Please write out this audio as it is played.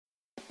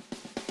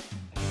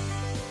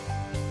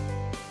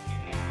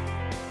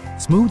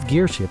Smooth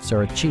gear shifts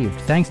are achieved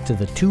thanks to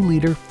the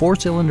 2-liter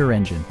 4-cylinder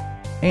engine.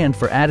 And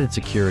for added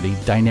security,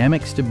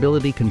 dynamic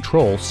stability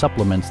control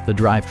supplements the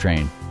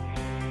drivetrain.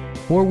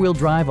 4-wheel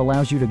drive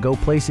allows you to go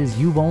places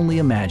you've only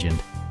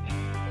imagined.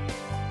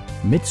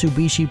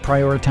 Mitsubishi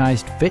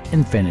prioritized fit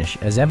and finish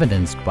as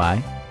evidenced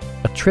by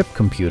a trip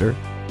computer,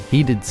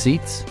 heated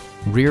seats,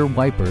 rear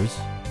wipers,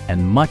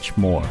 and much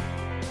more.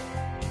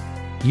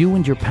 You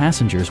and your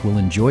passengers will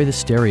enjoy the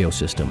stereo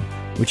system,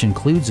 which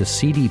includes a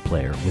CD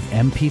player with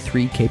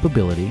MP3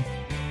 capability,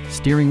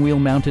 steering wheel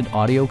mounted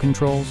audio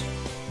controls,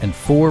 and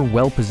 4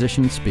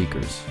 well-positioned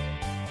speakers.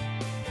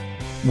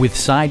 With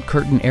side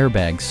curtain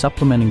airbags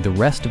supplementing the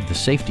rest of the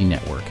safety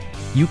network,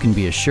 you can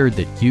be assured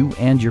that you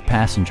and your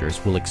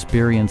passengers will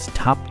experience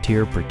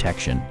top-tier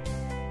protection.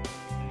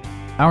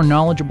 Our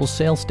knowledgeable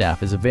sales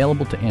staff is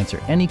available to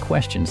answer any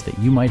questions that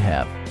you might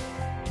have.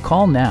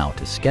 Call now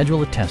to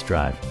schedule a test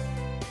drive.